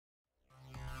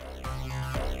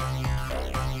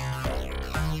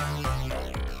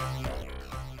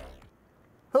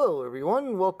Hello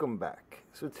everyone, welcome back.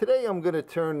 So today I'm going to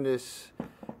turn this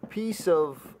piece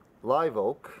of live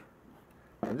oak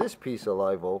and this piece of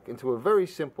live oak into a very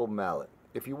simple mallet.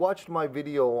 If you watched my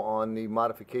video on the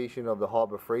modification of the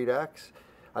Harbor Freight Axe,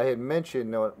 I had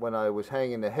mentioned when I was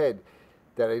hanging the head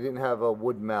that I didn't have a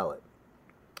wood mallet.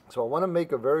 So I want to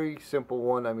make a very simple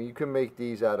one. I mean, you can make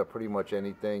these out of pretty much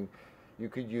anything. You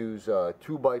could use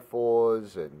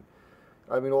 2x4s and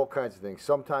I mean all kinds of things.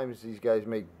 Sometimes these guys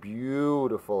make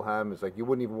beautiful hammers, like you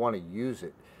wouldn't even want to use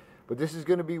it. But this is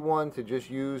going to be one to just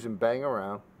use and bang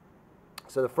around.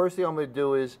 So the first thing I'm going to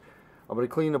do is I'm going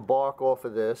to clean the bark off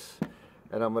of this,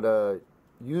 and I'm going to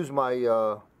use my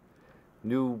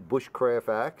new bushcraft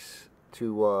axe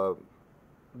to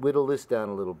whittle this down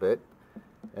a little bit.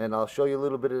 And I'll show you a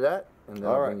little bit of that, and then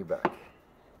I'll bring you back.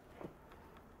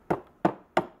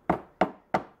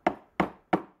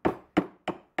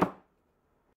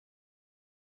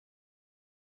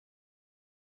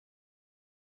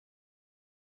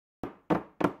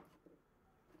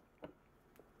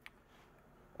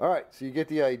 Alright, so you get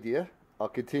the idea. I'll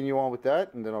continue on with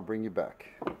that and then I'll bring you back.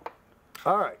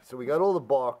 Alright, so we got all the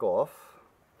bark off.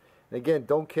 And again,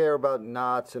 don't care about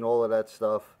knots and all of that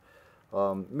stuff.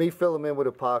 May fill them in with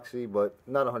epoxy, but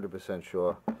not 100%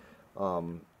 sure.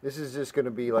 This is just going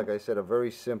to be, like I said, a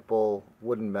very simple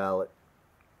wooden mallet.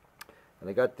 And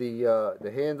I got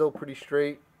the handle pretty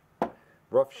straight,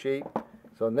 rough shape.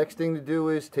 So next thing to do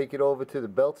is take it over to the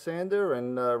belt sander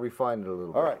and refine it a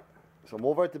little bit. Alright. So I'm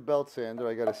over at the belt sander.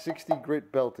 I got a 60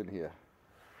 grit belt in here.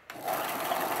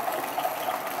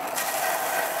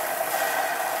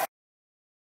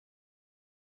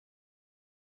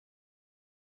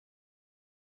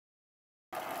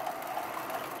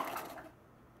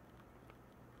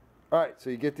 Alright, so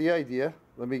you get the idea.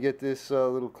 Let me get this a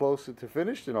little closer to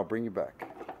finished and I'll bring you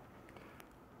back.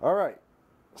 Alright,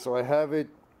 so I have it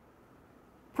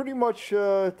pretty much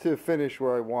to finish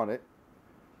where I want it.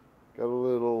 Got a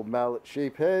little mallet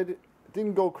shaped head.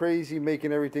 Didn't go crazy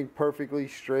making everything perfectly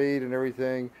straight and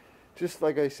everything. Just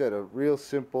like I said, a real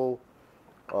simple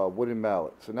wooden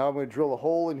mallet. So now I'm going to drill a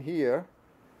hole in here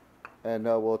and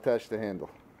we'll attach the handle.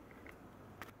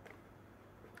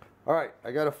 Alright,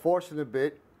 I got a forstner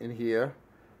bit in here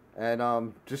and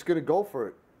I'm just going to go for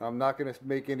it. I'm not going to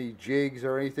make any jigs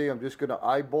or anything. I'm just going to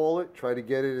eyeball it, try to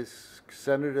get it as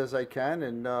centered as I can,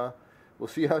 and we'll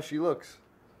see how she looks.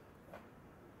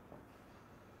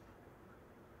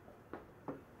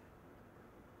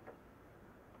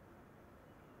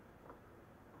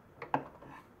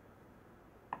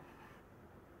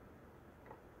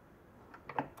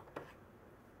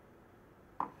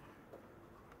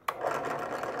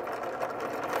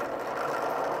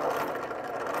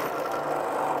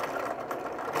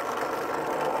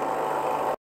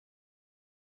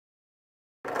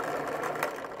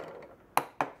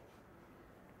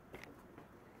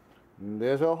 And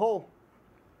there's our hole.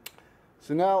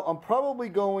 So now I'm probably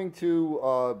going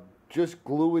to just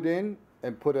glue it in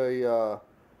and put a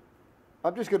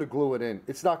I'm just going to glue it in.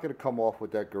 It's not going to come off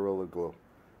with that Gorilla Glue.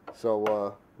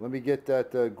 So let me get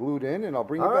that glued in and I'll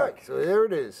bring it back. Alright, so there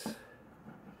it is.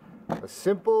 A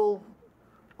simple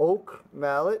oak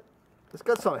mallet. It's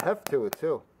got some heft to it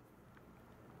too.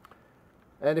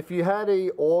 And if you had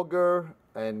a auger,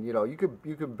 and you know, you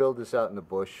could build this out in the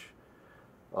bush.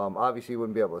 Obviously you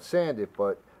wouldn't be able to sand it,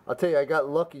 but I'll tell you, I got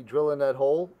lucky drilling that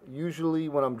hole. Usually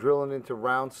when I'm drilling into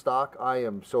round stock, I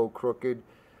am so crooked,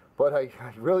 but I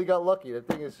really got lucky. That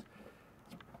thing is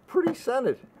pretty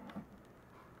centered.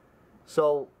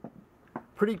 So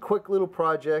pretty quick little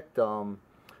project.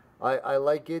 I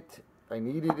like it. I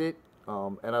needed it,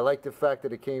 and I like the fact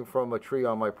that it came from a tree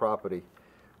on my property,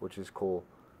 which is cool.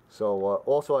 So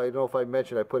also, I don't know if I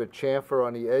mentioned, I put a chamfer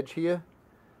on the edge here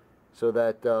so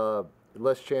that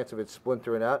less chance of it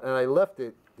splintering out, and I left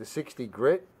it the 60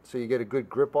 grit so you get a good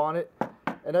grip on it,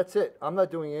 and that's it. I'm not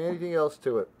doing anything else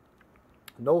to it.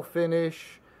 No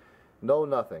finish, no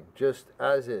nothing, just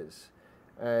as is.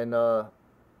 And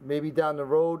maybe down the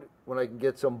road when I can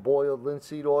get some boiled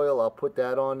linseed oil, I'll put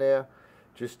that on there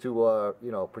just to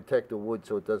you know, protect the wood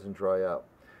so it doesn't dry out.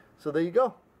 So there you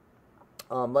go.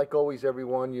 Like always,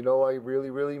 everyone, you know I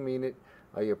really mean it.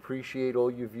 I appreciate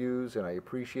all your views and I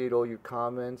appreciate all your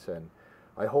comments, and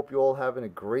I hope you're all having a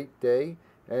great day,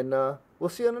 and we'll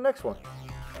see you on the next one.